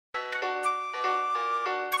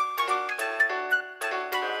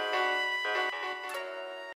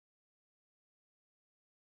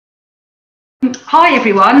Hi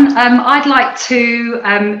everyone, I'd like to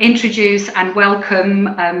introduce and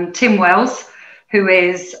welcome Tim Wells, who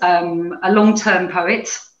is a long-time poet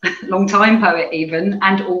even,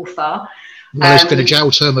 and author. Well, he's got a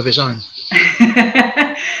jail term of his own.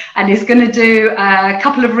 And he's going to do a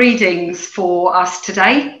couple of readings for us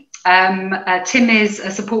today. Tim is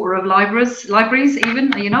a supporter of libraries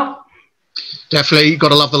even, are you not? Definitely, got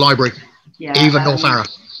to love the library, yeah, even North Harrow.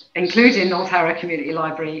 Including North Harrow Community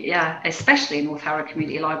Library, yeah, especially North Harrow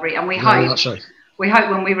Community Library. And we hope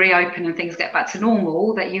when we reopen and things get back to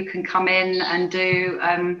normal that you can come in and do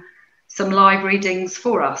some live readings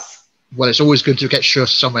for us. Well, it's always good to get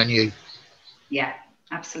shush somewhere new. Yeah,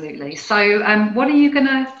 absolutely. So what are you going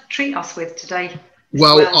to treat us with today?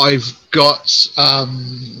 Well, I've got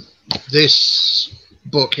this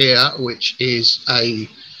book here, which is a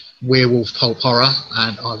werewolf pulp horror,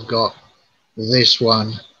 and I've got this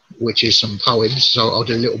one, which is some poems, so I'll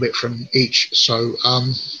do a little bit from each. So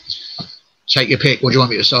take your pick. What do you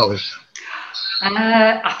want me to start with?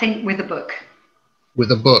 I think with a book.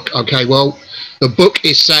 With a book. Okay, well, the book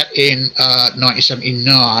is set in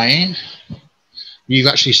 1979. You've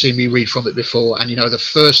actually seen me read from it before, and you know the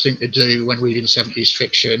first thing to do when reading 70s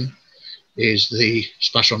fiction is the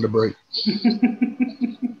splash on the brute.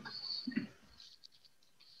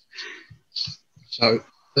 So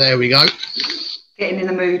there we go. Getting in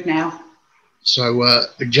the mood now. So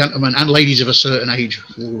the gentlemen and ladies of a certain age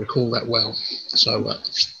will recall that well. So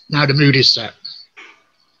now the mood is set.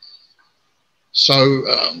 So,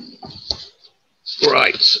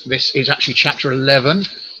 right, this is actually chapter 11.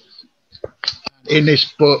 In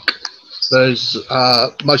this book, there's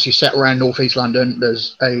mostly set around northeast London.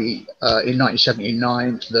 There's in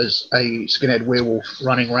 1979, there's a skinhead werewolf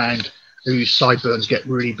running around whose sideburns get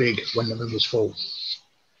really big when the moon is full.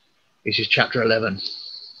 This is chapter 11.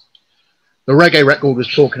 The reggae record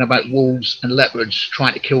was talking about wolves and leopards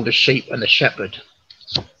trying to kill the sheep and the shepherd,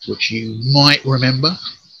 which you might remember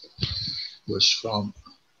was from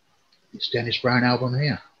this Dennis Brown album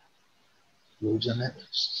here, Wolves and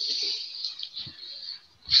Leopards.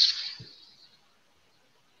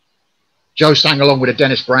 Joe sang along with a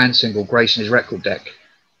Dennis Brown single gracing his record deck.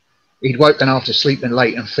 He'd woken after sleeping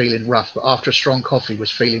late and feeling rough, but after a strong coffee was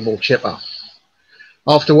feeling more chipper.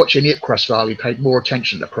 After watching the Ipcress file, he paid more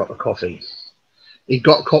attention to proper coffee. He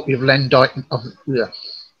got a copy of Len Dayton's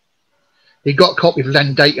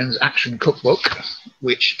Action Cookbook,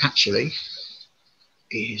 which actually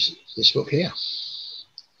is this book here.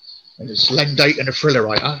 And it's Len Dayton, a thriller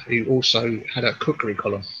writer, who also had a cookery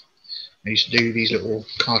column. He used to do these little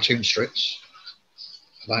cartoon strips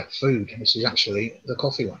about food, and this is actually the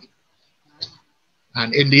coffee one.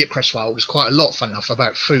 And in the Ipcress file, there's quite a lot, fun enough,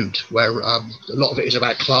 about food, where a lot of it is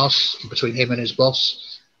about class between him and his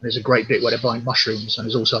boss. And there's a great bit where they're buying mushrooms, and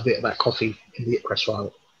there's also a bit about coffee in the Ipcress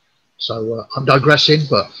file. So I'm digressing,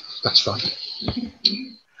 but that's fine.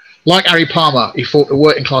 Like Harry Palmer, he thought the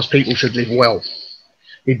working class people should live well.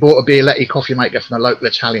 He bought a Bialetti coffee maker from a local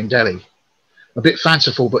Italian deli. A bit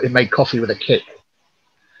fanciful, but it made coffee with a kick.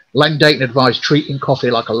 Len Dayton advised treating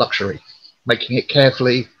coffee like a luxury, making it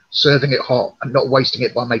carefully, serving it hot, and not wasting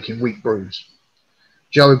it by making weak brews.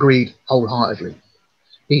 Joe agreed wholeheartedly.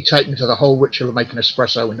 He'd taken to the whole ritual of making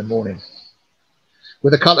espresso in the morning.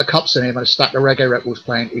 With a couple of cups in him and a stack of reggae records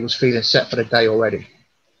playing, he was feeling set for the day already.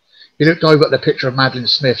 He looked over at the picture of Madeline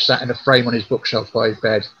Smith sat in a frame on his bookshelf by his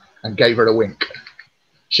bed and gave her a wink.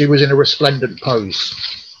 She was in a resplendent pose.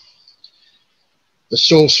 The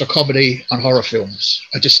source for comedy and horror films,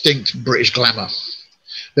 a distinct British glamour.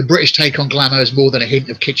 The British take on glamour has more than a hint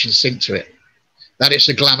of kitchen sink to it. That it's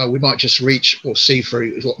a glamour we might just reach or see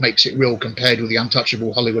through is what makes it real compared with the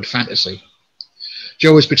untouchable Hollywood fantasy.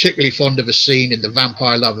 Jo was particularly fond of a scene in The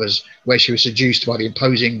Vampire Lovers where she was seduced by the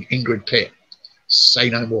imposing Ingrid Pitt. Say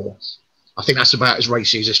no more. I think that's about as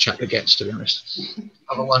racy as this chapter gets, to be honest.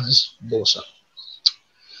 Other ones, more so.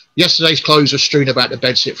 Yesterday's clothes were strewn about the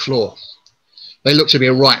bedsit floor. They looked to be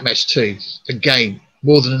a right mess too. Again,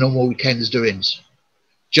 more than a normal weekend's doings.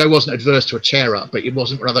 Joe wasn't adverse to a tear-up, but he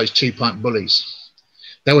wasn't one of those two-pint bullies.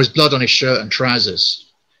 There was blood on his shirt and trousers.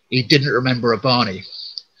 He didn't remember a Barney.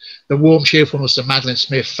 The warm cheerfulness of Madeline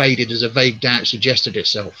Smith faded as a vague doubt suggested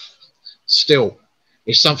itself. Still,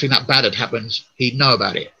 if something that bad had happened, he'd know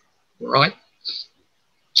about it, right?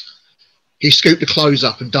 He scooped the clothes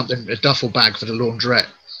up and dumped them in a duffel bag for the laundrette.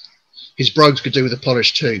 His brogues could do with a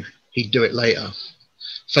polish too. He'd do it later.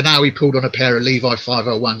 For now, he pulled on a pair of Levi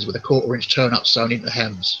 501s with a 1/4-inch turn-up sewn into the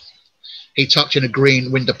hems. He tucked in a green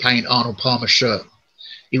window pane Arnold Palmer shirt.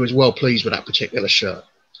 He was well pleased with that particular shirt.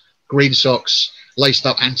 Green socks laced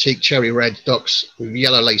up antique cherry red ducks with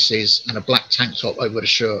yellow laces and a black tank top over the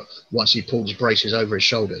shirt once he pulled his braces over his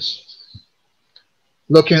shoulders.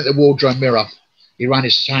 Looking at the wardrobe mirror, he ran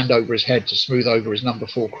his hand over his head to smooth over his number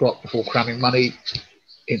 4 crop before cramming money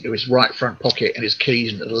into his right front pocket and his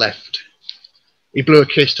keys into the left. He blew a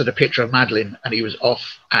kiss to the picture of Madeline and he was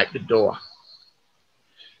off out the door.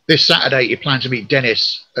 This Saturday, he planned to meet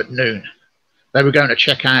Dennis at noon. They were going to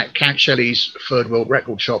check out Count Shelley's Third World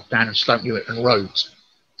Record shop down in Stoke Newington Road.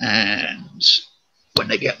 And when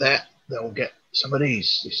they get there, they'll get some of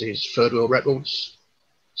these. This is Third World Records,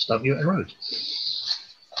 Stoke Newington Road.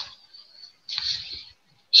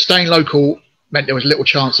 Staying local meant there was little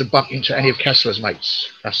chance of bumping into any of Kessler's mates.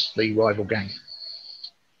 That's the rival gang.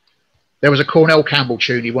 There was a Cornell Campbell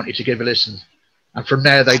tune he wanted to give a listen. And from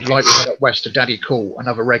there, they'd likely head up west to Daddy Cool,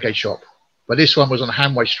 another reggae shop. But this one was on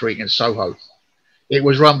Hanway Street in Soho. It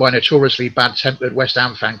was run by a notoriously bad-tempered West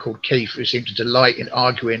Ham fan called Keith, who seemed to delight in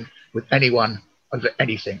arguing with anyone over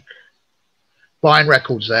anything. Buying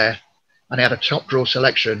records there, and they had a top-drawer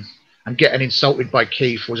selection, and getting insulted by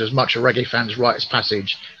Keith was as much a reggae fan's rites of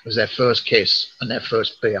passage as their first kiss and their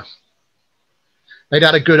first beer. They'd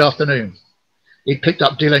had a good afternoon. He'd picked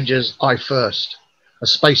up Dillinger's I First, a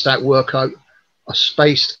spaced-out workout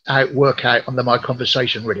under my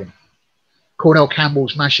conversation rhythm. Cornell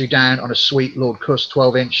Campbell's Mash You Down on a sweet Lord Cuss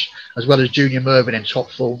 12-inch, as well as Junior Mervyn in top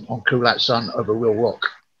form on Cool Out Sun over Real Rock,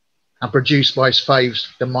 and produced by his faves,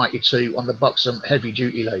 the Mighty Two, on the buxom Heavy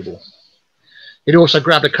Duty label. He'd also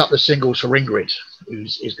grabbed a couple of singles for Ingrid,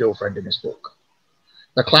 who's his girlfriend in this book.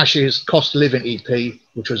 The Clash's Cost of Living EP,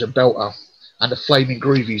 which was a belter, and the Flaming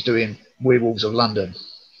Groovies doing Werewolves of London.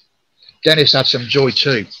 Dennis had some joy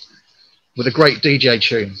too, with a great DJ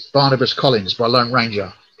tune, Barnabas Collins by Lone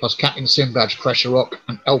Ranger, plus Captain Sinbad's Pressure Rock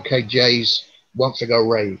and LKJ's One For Go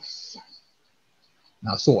Rave.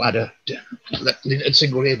 Now I thought I had a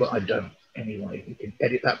single here, but I don't. Anyway, you can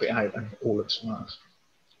edit that bit out and all looks smart.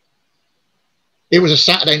 It was a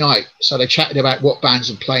Saturday night, so they chatted about what bands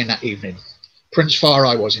were playing that evening. Prince Far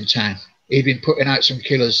Eye was in town. He'd been putting out some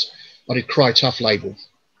killers on his Cry Tough label.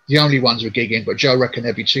 The only ones were gigging, but Joe reckoned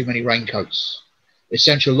there'd be too many raincoats.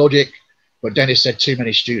 Essential Logic, but Dennis said too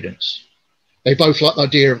many students. They both liked the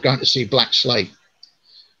idea of going to see Black Slate.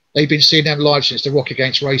 They'd been seeing them live since the Rock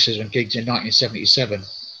Against Racism gigs in 1977.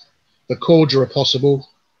 The Chords were possible,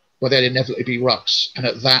 but there'd inevitably be rucks, and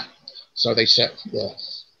at that, so they set.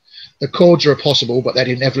 The Chords are possible, but there'd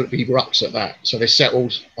inevitably be rucks at that, so they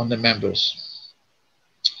settled on the members.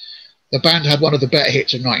 The band had one of the better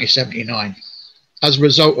hits of 1979. As a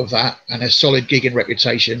result of that, and their solid gigging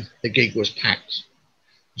reputation, the gig was packed.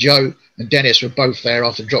 Joe and Dennis were both there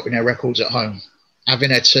after dropping their records at home, having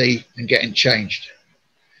their tea and getting changed.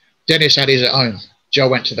 Dennis had his at home. Joe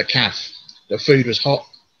went to the cafe. The food was hot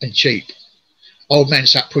and cheap. Old men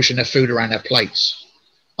sat pushing their food around their plates.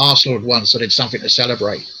 Arsenal had won, so they'd something to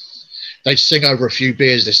celebrate. They'd sing over a few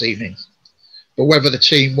beers this evening. But whether the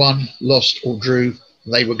team won, lost or drew,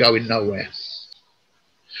 they were going nowhere.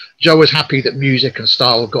 Joe was happy that music and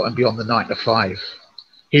style had gotten beyond the 9 to 5.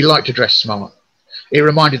 He liked to dress smart. It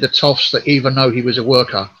reminded the toffs that even though he was a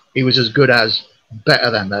worker, he was as good as, better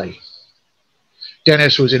than they.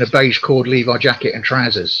 Dennis was in a beige cord Levi jacket and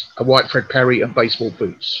trousers, a white Fred Perry and baseball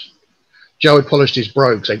boots. Joe had polished his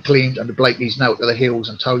brogues. They gleamed and the Blakeleys knelt to the heels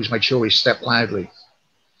and toes made sure he stepped loudly.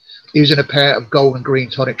 He was in a pair of gold and green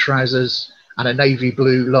tonic trousers and a navy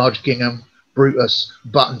blue large gingham Brutus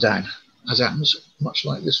button down, as happens much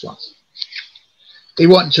like this one. He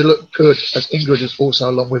wanted to look good, as Ingrid was also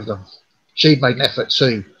along with them. She'd made an effort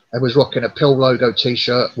too and was rocking a Pill logo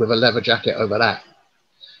t-shirt with a leather jacket over that.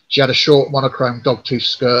 She had a short monochrome dogtooth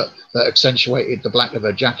skirt that accentuated the black of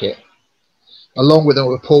her jacket. Along with them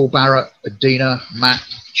were Paul Barrett, Adina, Matt,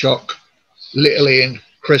 Chock, Little Ian,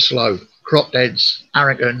 Chris Lowe, cropped heads,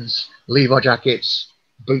 Arringtons, Levi jackets,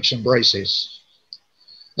 boots and braces.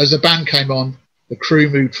 As the band came on, the crew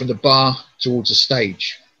moved from the bar towards the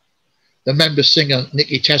stage. The member singer,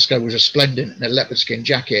 Nicky Tesco, was resplendent in a leopard skin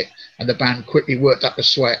jacket, and the band quickly worked up the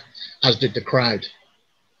sweat, as did the crowd.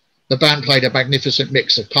 The band played a magnificent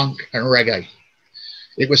mix of punk and reggae.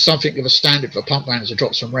 It was something of a standard for punk bands to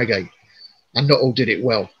drop some reggae, and not all did it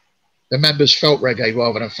well. The members felt reggae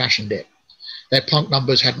rather than fashioned it. Their punk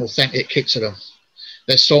numbers had an authentic kick to them.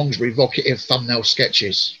 Their songs were evocative thumbnail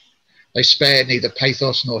sketches. They spared neither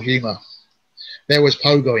pathos nor humour. There was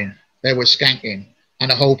pogoing, there was skanking,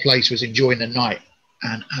 and the whole place was enjoying the night.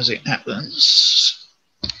 And as it happens,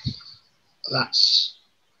 that's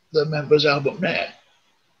the members' album there.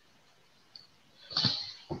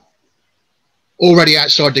 Already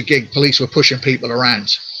outside the gig, police were pushing people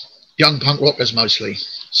around. Young punk rockers mostly,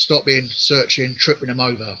 stopping, searching, tripping them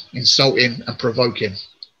over, insulting and provoking.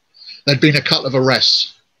 There'd been a couple of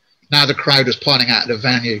arrests. Now the crowd was piling out of the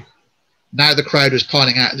venue.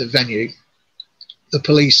 The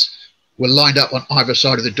police were lined up on either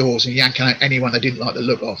side of the doors and yanking out anyone they didn't like the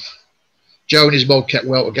look of. Joe and his mob kept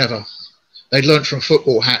well together. They'd learnt from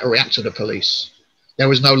football how to react to the police. There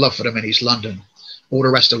was no love for them in East London, or the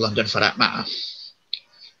rest of London for that matter.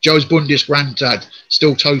 Joe's Bundist granddad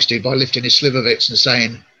still toasted by lifting his slivovitz and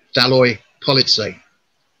saying, "Daloi policy,"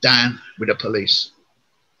 down with the police.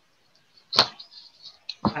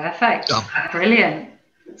 Perfect. Done. Brilliant.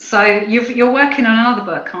 So you're working on another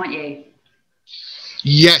book, aren't you?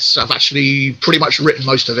 Yes, I've actually pretty much written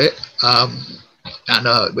most of it.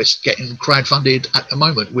 And we're getting crowdfunded at the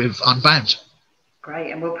moment with Unbound.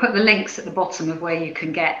 Great. And we'll put the links at the bottom of where you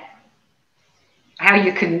can get, how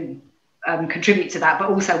you can contribute to that, but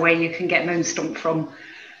also where you can get Moonstomp from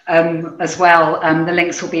as well. The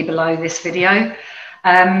links will be below this video.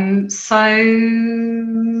 So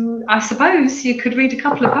I suppose you could read a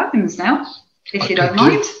couple of poems now, if you don't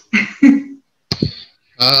mind.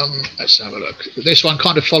 Let's have a look. This one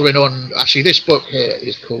kind of following on, actually this book here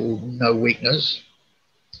is called No Weakness,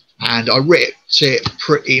 and I wrote it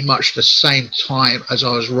pretty much the same time as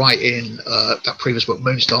I was writing that previous book,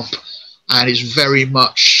 Moonstomp, and it's very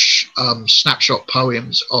much snapshot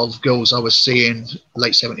poems of girls I was seeing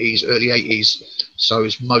late 70s, early 80s. So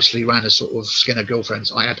it's mostly around the sort of Skinner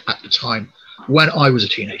girlfriends I had at the time when I was a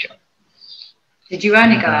teenager. Did you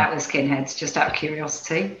only go out with skinheads, just out of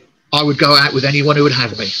curiosity? I would go out with anyone who would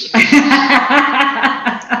have me.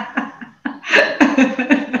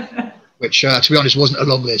 Which, to be honest, wasn't a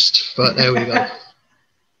long list, but there we go.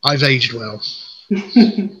 I've aged well.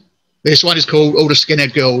 This one is called All the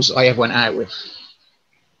Skinhead Girls I Ever Went Out With.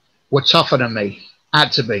 Were tougher than me,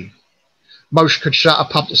 had to be. Most could shut a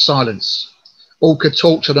pub to silence. All could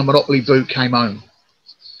talk till the Monopoly boot came home.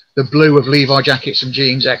 The blue of Levi jackets and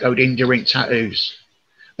jeans echoed India ink tattoos.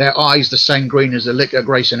 Their eyes the same green as the liquor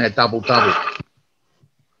gracing their double-double.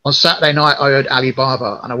 On Saturday night, I heard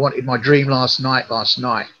Alibaba, and I wanted my dream last night.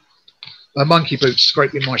 A monkey boot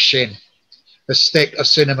scraping my shin. The stick of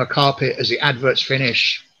cinema carpet as the adverts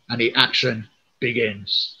finish and the action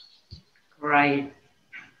begins. Great.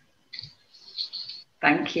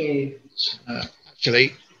 Thank you.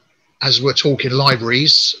 Actually, as we're talking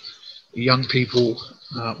libraries, young people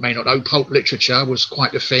may not know pulp literature was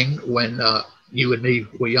quite a thing when you and me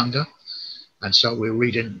were younger, and so we're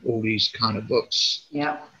reading all these kind of books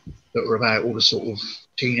that were about all the sort of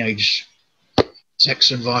teenage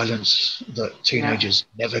sex and violence that teenagers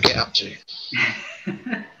never get up to.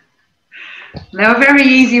 They were very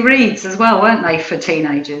easy reads as well, weren't they, for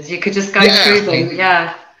teenagers? You could just go through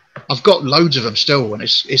them. I've got loads of them still, and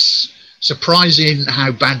it's surprising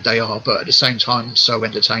how bad they are, but at the same time so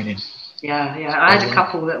entertaining. I had a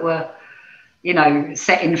couple that were, you know,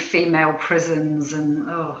 set in female prisons and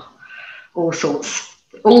all sorts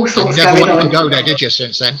going on. You never wanted to go there, did you,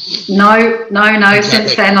 since then? No. Exactly.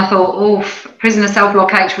 Since then I thought, Prisoner Cell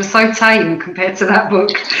Block H was so tame compared to that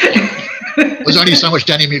book. There's only so much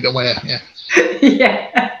denim you can wear.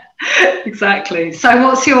 Yeah, exactly. So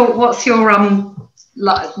what's your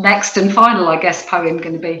next and final, I guess, poem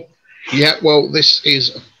going to be? Yeah, well, this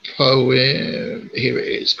is a poem. Here it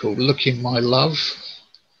is, called "Looking My Love,"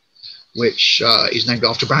 which is named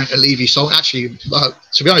after Barrington Levy's song. Actually,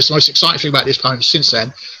 to be honest, the most exciting thing about this poem since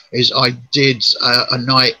then is I did a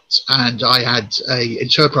night, and I had an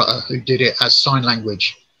interpreter who did it as sign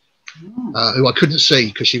language, who I couldn't see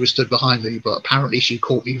because she was stood behind me, but apparently she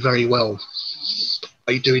caught me very well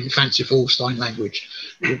by doing fanciful sign language,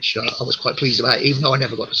 which I was quite pleased about, even though I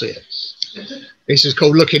never got to see it. This is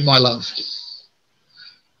called "Looking My Love."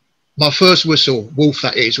 My first whistle, wolf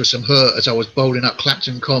that is, with some hurt as I was bowling up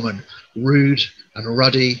Clapton Common, rude and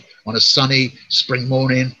ruddy on a sunny spring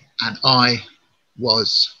morning, and I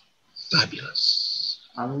was fabulous.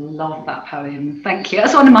 I love that poem. Thank you.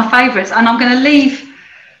 That's one of my favourites, and I'm going to leave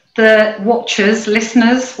the watchers,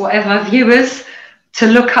 listeners, whatever, viewers, to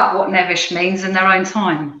look up what Nevish means in their own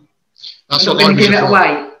time. That's what libraries are for. Give it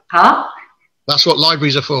away. Huh? That's what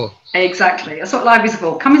libraries are for. Exactly. That's what libraries are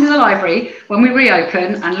for. Come into the library when we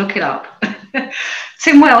reopen and look it up.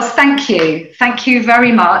 Tim Wells, thank you. Thank you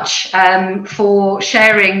very much for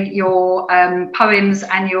sharing your poems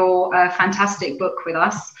and your fantastic book with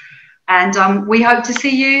us. And we hope to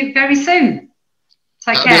see you very soon.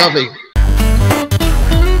 Take care. That'd be lovely.